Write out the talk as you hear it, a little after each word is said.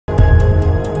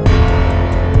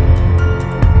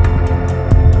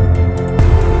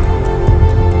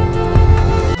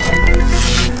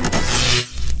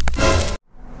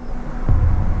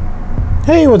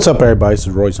Hey, what's up everybody? This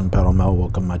is Royce and Pedal Mel.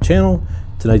 Welcome to my channel.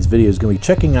 Tonight's video is going to be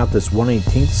checking out this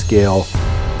 1/18 scale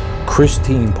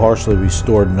Christine partially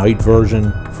restored night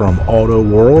version from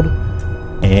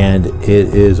AutoWorld, and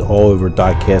it is all over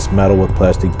die-cast metal with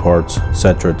plastic parts,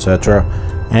 etc, etc,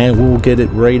 and we'll get it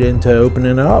right into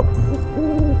opening it up.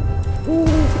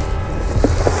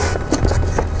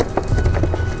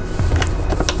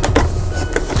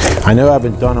 I know I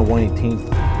haven't done a 1/18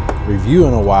 review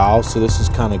in a while, so this is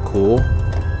kind of cool,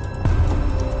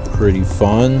 pretty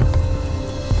fun.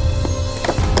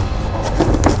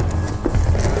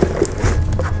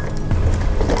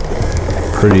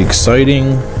 Pretty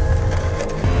exciting.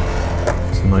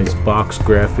 Some nice box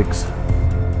graphics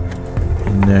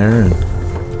in there, and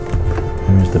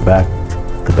here's the back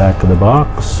of the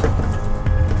box.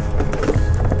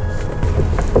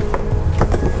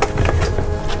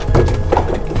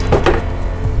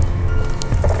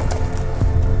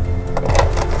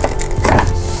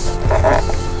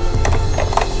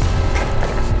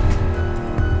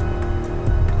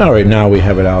 All right, now we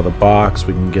have it out of the box.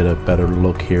 We can get a better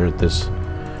look here at this.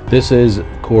 This is,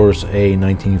 of course, a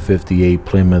 1958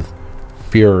 Plymouth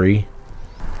Fury.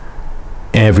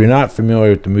 And if you're not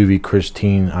familiar with the movie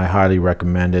Christine, I highly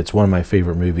recommend it. It's one of my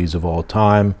favorite movies of all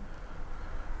time.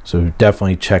 So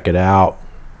definitely check it out.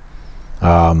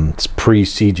 It's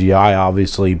pre-CGI,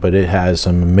 obviously, but it has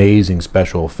some amazing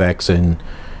special effects in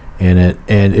it.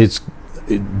 And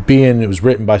it was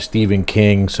written by Stephen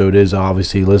King, so it is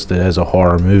obviously listed as a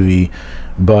horror movie,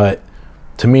 but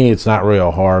to me it's not really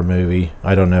a horror movie.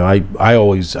 I don't know,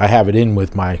 I have it in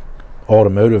with my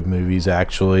automotive movies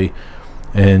actually,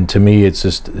 and to me it's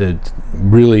just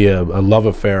really a love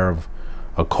affair of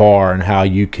a car and how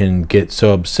you can get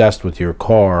so obsessed with your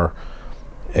car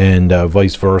and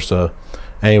vice versa.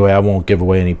 Anyway, I won't give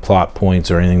away any plot points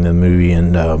or anything in the movie,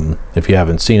 and if you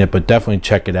haven't seen it, but definitely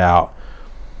check it out.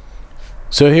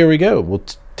 So here we go. We'll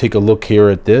take a look here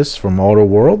at this from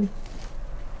AutoWorld.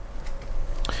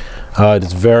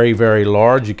 It's very, very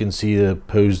large. You can see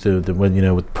opposed to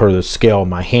per the scale of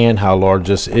my hand, how large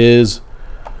this is.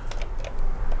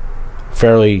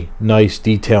 Fairly nice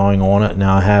detailing on it.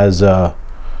 Now it has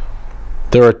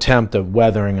their attempt of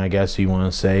weathering, I guess you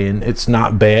want to say, and it's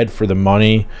not bad for the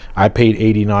money. I paid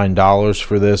 $89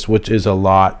 for this, which is a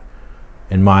lot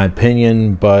in my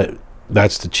opinion, but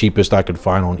that's the cheapest I could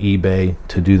find on eBay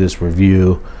to do this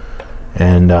review.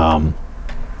 And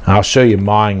I'll show you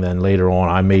mine then later on.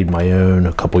 I made my own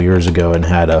a couple years ago and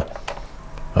had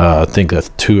I think a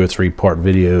 2 or 3 part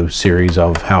video series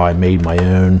of how I made my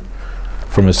own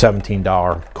from a $17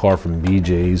 car from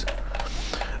BJ's.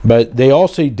 But they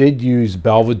also did use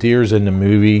Belvederes in the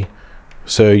movie,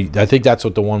 so I think that's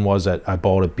what the one was that I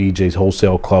bought at BJ's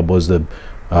Wholesale Club, was the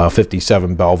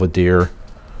 57 Belvedere.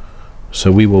 So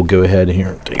we will go ahead here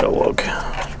and take a look.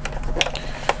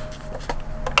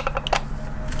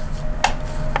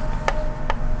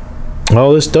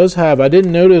 Oh, this does have, I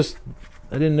didn't notice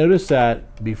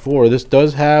that before. This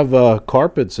does have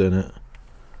carpets in it.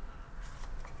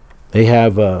 They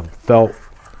have felt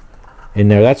in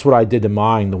there. That's what I did to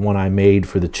mine, the one I made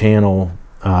for the channel.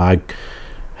 I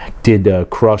did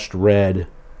crushed red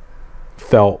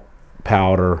felt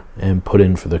powder and put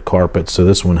in for the carpet, so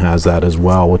this one has that as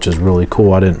well, which is really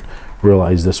cool. I didn't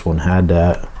realize this one had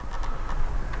that.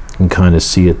 You can kind of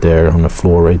see it there on the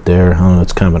floor right there. I don't know,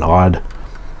 it's kind of an odd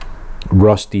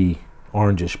rusty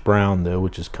orangish brown though,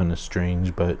 which is kind of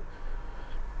strange, but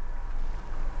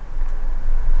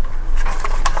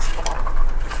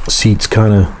seats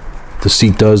the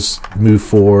seat does move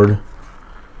forward.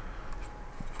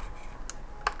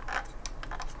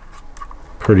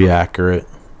 Pretty accurate.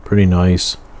 Pretty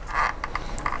nice.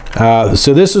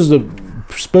 So this is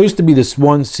supposed to be this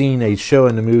one scene they show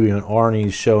in the movie when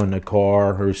Arnie's showing the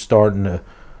car, or starting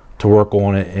to work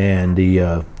on it, and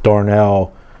the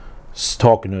Darnell is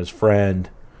talking to his friend,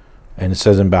 and it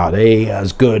says about, hey, he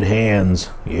has good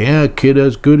hands. Yeah, kid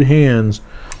has good hands.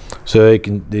 So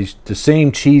the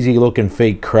same cheesy looking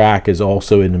fake crack is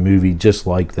also in the movie, just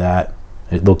like that.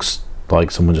 It looks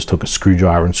like someone just took a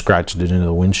screwdriver and scratched it into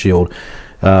the windshield.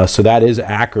 So that is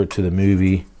accurate to the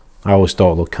movie. I always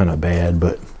thought it looked kind of bad,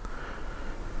 but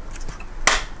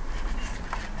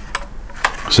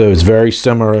so it's very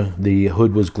similar. The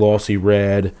hood was glossy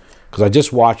red, because I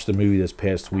just watched the movie this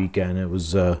past weekend. It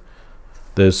was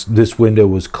this window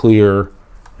was clear,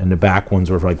 and the back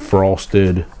ones were like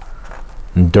frosted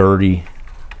and dirty.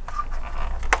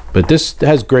 But this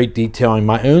has great detailing.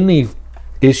 My only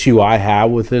issue I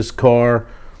have with this car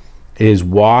is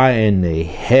why in the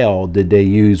hell did they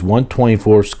use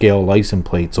 1/24 scale license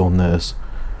plates on this?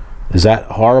 Is that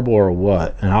horrible or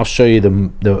what? And I'll show you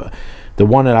the The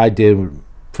one that I did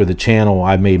for the channel,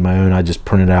 I made my own. I just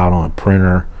printed it out on a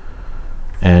printer,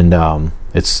 and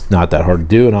it's not that hard to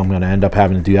do, and I'm going to end up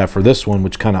having to do that for this one,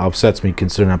 which kind of upsets me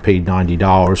considering I paid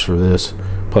 $90 for this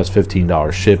plus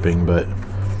 $15 shipping, but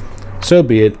so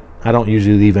be it. I don't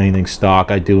usually leave anything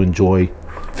stock. I do enjoy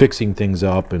fixing things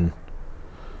up. And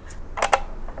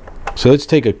so let's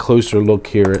take a closer look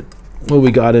here at what we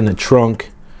got in the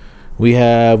trunk. We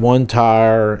have one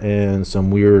tire and some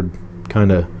weird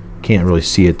kind of, can't really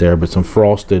see it there, but some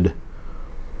frosted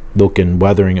looking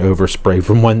weathering overspray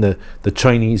from when the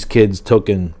Chinese kids took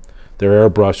in their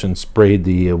airbrush and sprayed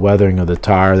the weathering of the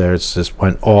tire there. It's just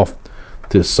went off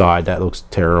to the side. That looks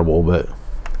terrible, but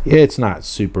it's not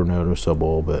super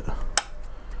noticeable. But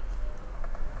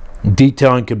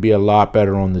detailing could be a lot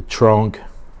better on the trunk,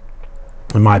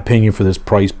 in my opinion, for this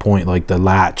price point. Like the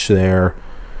latch there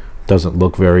doesn't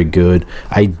look very good.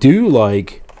 I do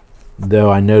like,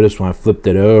 though, I noticed when I flipped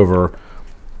it over,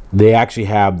 they actually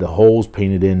have the holes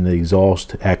painted in the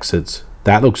exhaust exits.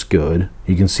 That looks good.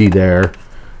 You can see there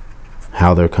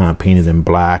how they're kind of painted in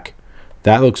black.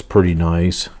 That looks pretty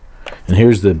nice. And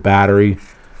here's the battery.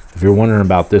 If you're wondering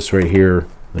about this right here,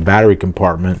 the battery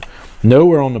compartment,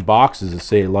 nowhere on the boxes that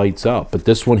say it lights up, but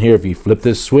this one here, if you flip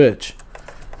this switch,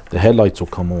 the headlights will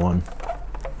come on.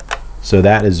 So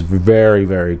that is very,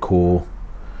 very cool.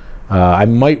 I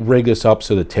might rig this up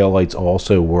so the taillights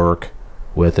also work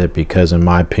with it, because in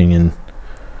my opinion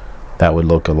that would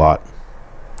look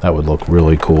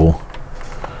really cool.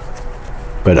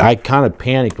 But I kind of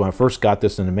panicked when I first got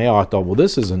this in the mail. I thought, well,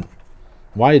 this isn't,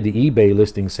 why did the eBay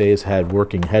listing say it's had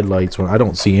working headlights when I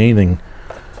don't see anything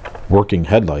working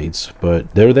headlights?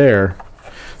 But they're there.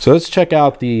 So let's check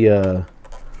out the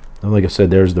like I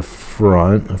said, there's the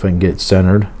front, if I can get it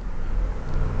centered.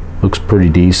 Looks pretty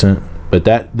decent. But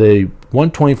that, the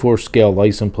 1/24 scale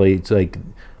license plates, like,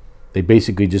 they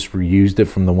basically just reused it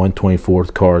from the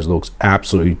 1/24 cars. It looks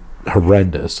absolutely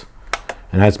horrendous,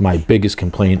 and that's my biggest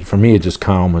complaint. For me, it just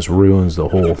kind of almost ruins the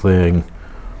whole thing.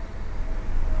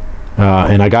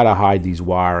 And I gotta hide these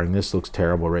wiring. This looks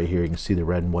terrible right here. You can see the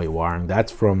red and white wiring.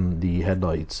 That's from the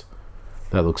headlights.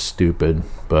 That looks stupid,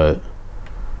 but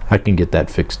I can get that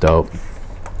fixed up.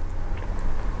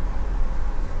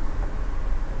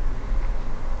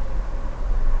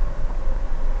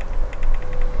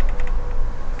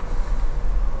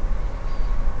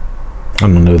 I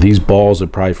don't know, these balls are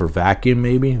probably for vacuum,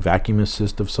 maybe vacuum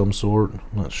assist of some sort.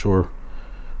 I'm not sure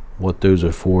what those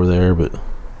are for there, but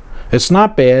it's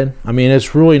not bad. I mean,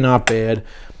 it's really not bad.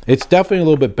 It's definitely a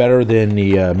little bit better than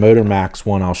the Motor Max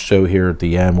one I'll show here at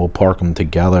the end. We'll park them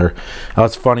together. Now,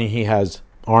 it's funny,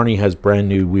 Arnie has brand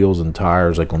new wheels and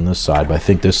tires like on this side, but I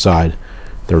think this side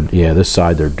this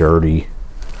side they're dirty,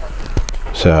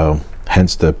 so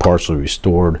hence the partially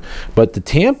restored. But the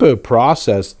Tampo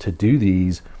process to do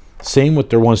these, same with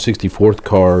their 1/64th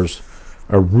cars,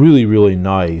 are really, really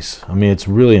nice. I mean, it's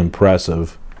really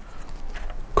impressive.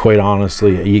 Quite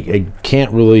honestly, you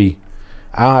can't really,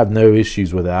 I have no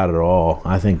issues with that at all.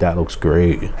 I think that looks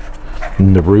great.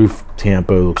 And the roof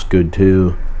Tampo looks good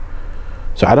too.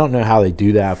 So I don't know how they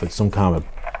do that, if it's some kind of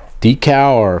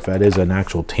decal or if that is an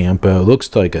actual Tampo. It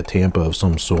looks like a Tampo of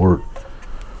some sort.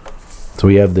 So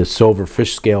we have the silver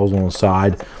fish scales on the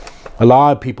side. A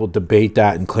lot of people debate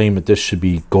that and claim that this should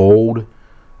be gold.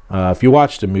 If you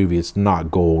watch the movie, it's not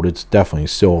gold. It's definitely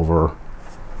silver.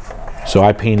 So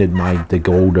I painted the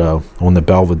gold on the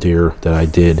Belvedere that I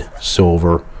did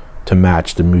silver to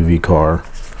match the movie car.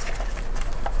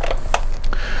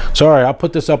 So all right, I'll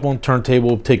put this up on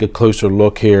turntable, take a closer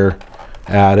look here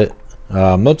at it.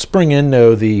 Let's bring in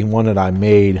though the one that I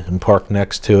made and park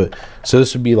next to it. So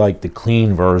this would be like the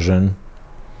clean version,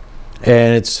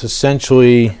 and it's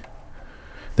essentially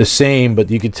the same,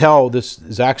 but you can tell this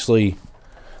is actually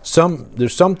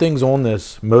there's some things on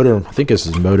this motor. I think this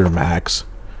is Motor Max.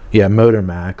 Yeah, Motor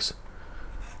Max.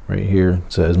 Right here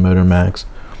it says Motor Max.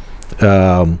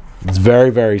 It's very,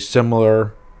 very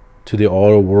similar to the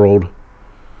AutoWorld,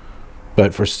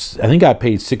 but I think I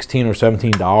paid $16 or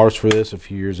 $17 for this a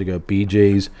few years ago at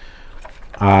BJ's.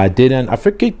 I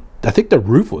think the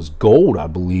roof was gold, I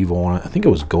believe, on it. I think it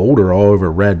was gold or all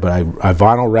over red, but I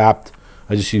vinyl wrapped.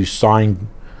 I just used signed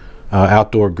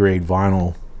outdoor grade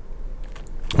vinyl.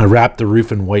 I wrapped the roof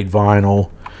in white vinyl,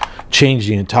 changed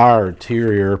the entire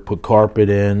interior, put carpet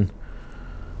in.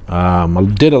 I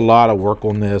did a lot of work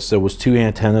on this. There was 2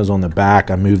 antennas on the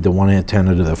back. I moved the one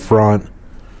antenna to the front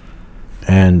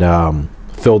and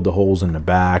filled the holes in the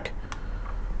back.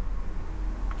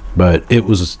 But it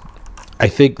was, I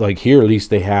think, like here at least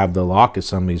they have the lock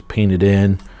assemblies painted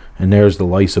in, and there's the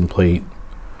license plate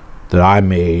that I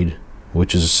made,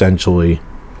 which is essentially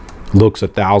Looks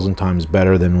 1,000 times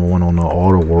better than one on the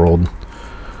AutoWorld.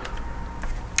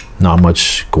 Not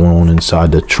much going on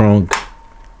inside the trunk.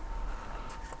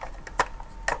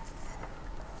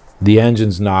 The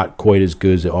engine's not quite as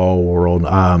good as the AutoWorld.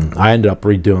 I ended up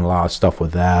redoing a lot of stuff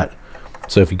with that.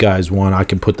 So if you guys want, I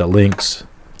can put the links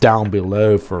down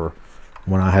below for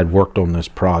when I had worked on this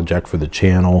project for the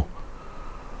channel.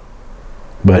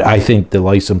 But I think the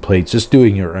license plates, just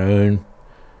doing your own,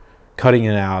 cutting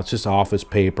it out, it's just office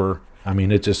paper. I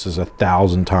mean, it just is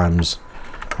 1,000 times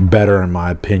better in my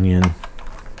opinion.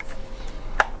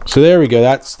 So there we go.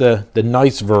 That's the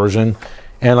nice version.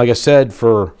 And like I said,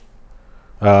 for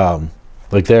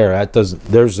like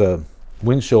there's a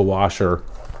windshield washer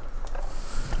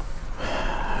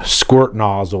squirt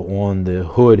nozzle on the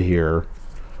hood here.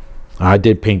 I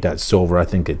did paint that silver. I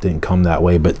think it didn't come that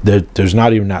way, but there's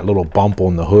not even that little bump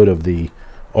on the hood of the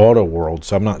AutoWorld,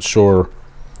 so I'm not sure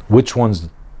which one's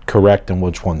correct and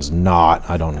which one's not.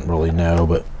 I don't really know,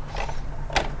 but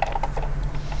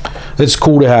it's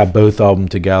cool to have both of them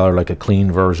together, like a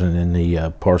clean version and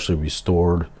the partially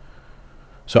restored.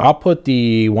 So I'll put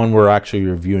the one we're actually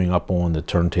reviewing up on the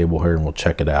turntable here, and we'll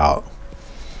check it out.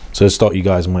 So I just thought you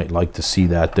guys might like to see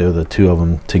that, though, the two of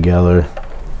them together.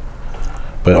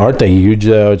 But aren't they huge,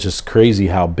 though? It's just crazy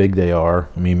how big they are.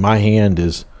 I mean, my hand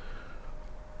is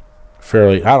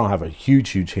fairly, I don't have a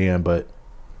huge hand, but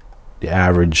an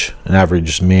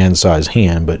average man-sized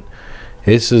hand. But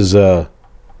this is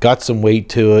got some weight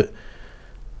to it.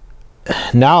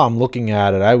 Now I'm looking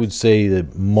at it, I would say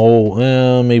that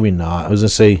maybe not. I was gonna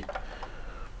say,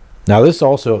 now this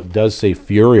also does say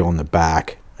Fury on the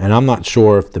back, and I'm not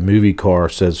sure if the movie car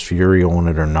says Fury on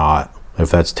it or not,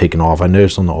 if that's taken off. I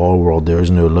noticed on the AutoWorld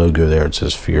there's no logo there, it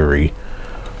says Fury.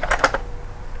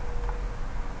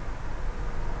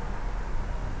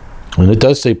 And it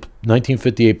does say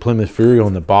 1958 Plymouth Fury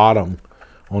on the bottom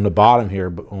here,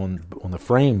 but on the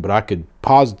frame. But I could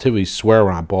positively swear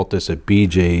when I bought this at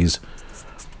BJ's,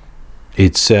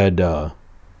 it said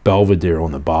Belvedere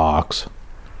on the box.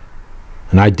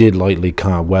 And I did lightly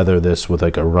kind of weather this with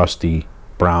like a rusty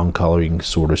brown color, you can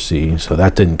sort of see. So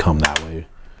that didn't come that way.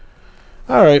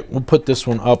 All right, we'll put this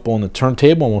one up on the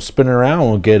turntable and we'll spin it around.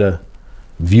 We'll get a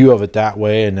view of it that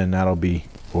way, and then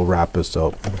we'll wrap this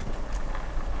up.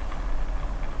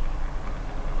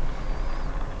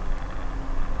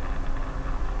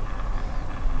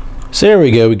 So there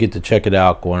we go, we get to check it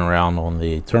out going around on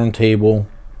the turntable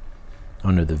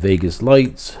under the Vegas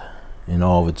lights in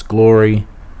all of its glory.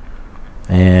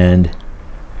 And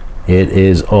it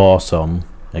is awesome,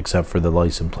 except for the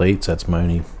license plates. That's my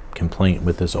only complaint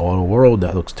with this AutoWorld.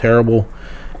 That looks terrible,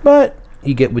 but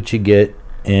you get what you get,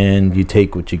 and you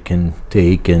take what you can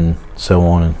take, and so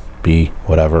on, and be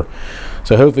whatever.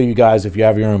 So hopefully you guys, if you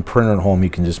have your own printer at home, you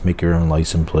can just make your own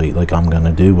license plate like I'm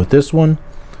gonna do with this one.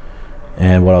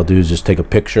 And what I'll do is just take a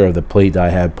picture of the plate that I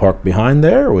had parked behind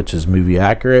there, which is movie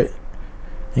accurate,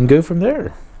 and go from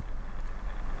there.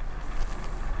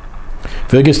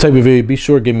 If you like this type of video, be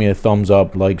sure to give me a thumbs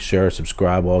up, like, share,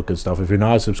 subscribe, all that good stuff. If you're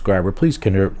not a subscriber, please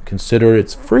consider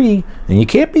it's free, and you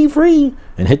can't be free.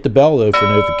 And hit the bell, though, for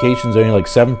notifications. Only like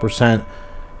 7%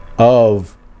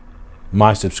 of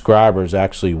my subscribers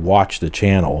actually watch the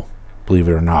channel, believe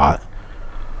it or not.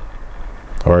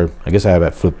 Or I guess I have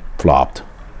that flip-flopped.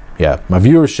 Yeah, my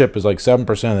viewership is like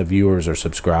 7% of the viewers are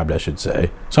subscribed, I should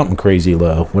say. Something crazy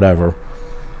low, whatever.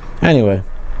 Anyway.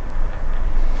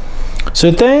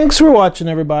 So thanks for watching,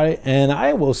 everybody, and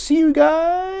I will see you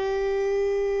guys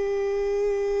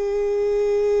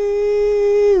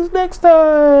next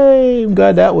time.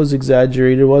 God, that was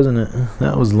exaggerated, wasn't it?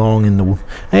 That was long in the...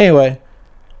 Anyway,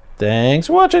 thanks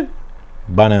for watching.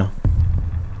 Bye now.